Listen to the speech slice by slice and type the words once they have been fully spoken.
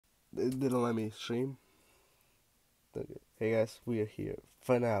It didn't let me stream. Okay. Hey guys, we are here.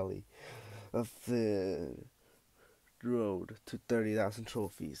 Finale of the road to 30,000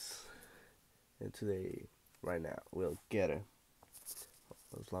 trophies. And today, right now, we'll get it.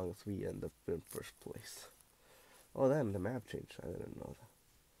 As long as we end up in first place. Oh damn, the map changed. I didn't know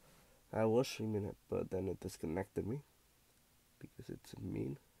that. I was streaming it, but then it disconnected me. Because it's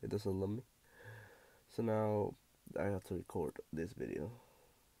mean. It doesn't love me. So now, I have to record this video.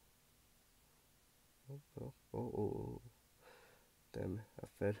 Oh. Damn, I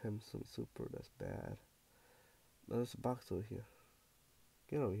fed him some super, that's bad. There's a box over here.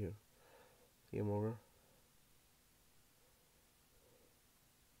 Get over here. Game over.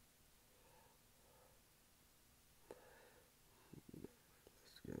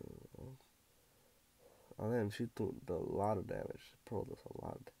 Let's go. Oh damn, she doing a lot of damage. Pro does a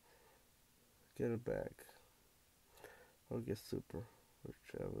lot. Get it back. Or get super.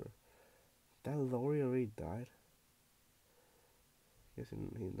 Whichever. That Lori already died? Guess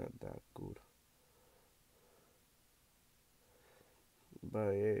he's not that good.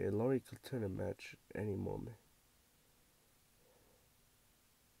 But yeah, Lori could turn a match any moment.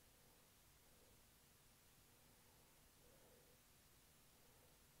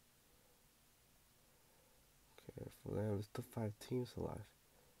 Careful, damn, there's still 5 teams alive.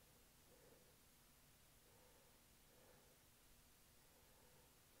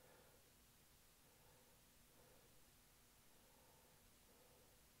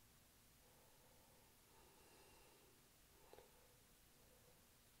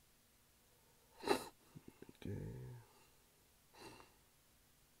 Okay.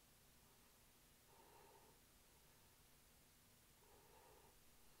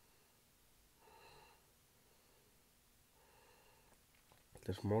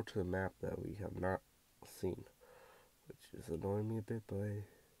 There's more to the map that we have not seen, which is annoying me a bit, but hey.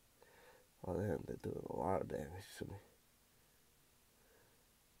 Oh damn, they're doing a lot of damage to me.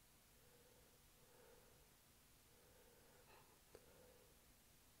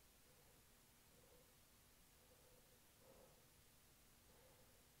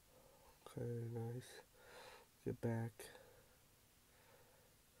 Okay, nice. Get back.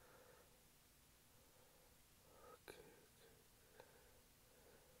 Okay.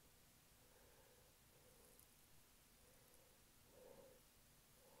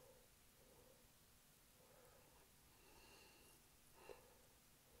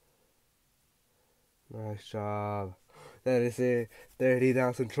 Nice job. That is it.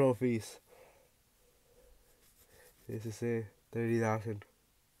 30,000 trophies. This is it. 30,000.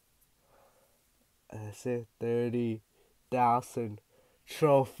 That's it. 30,000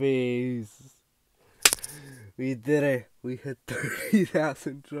 trophies. We did it. We hit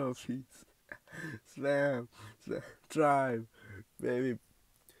 30,000 trophies. Slam. Drive. Baby.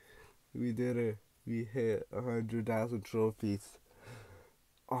 We did it. We hit 100,000 trophies.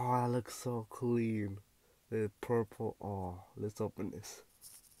 Oh, that looks so clean. The purple. Oh, let's open this.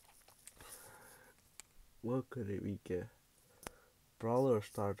 What could we get? Brawler or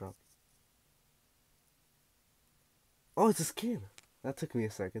Star Drop? Oh, it's a skin. That took me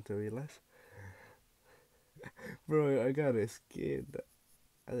a second to realize. Bro, I got a skin.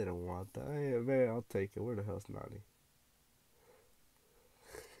 I didn't want that. Yeah, man, I'll take it. Where the hell's Nani?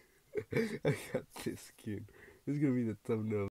 I got this skin. This is gonna be the thumbnail.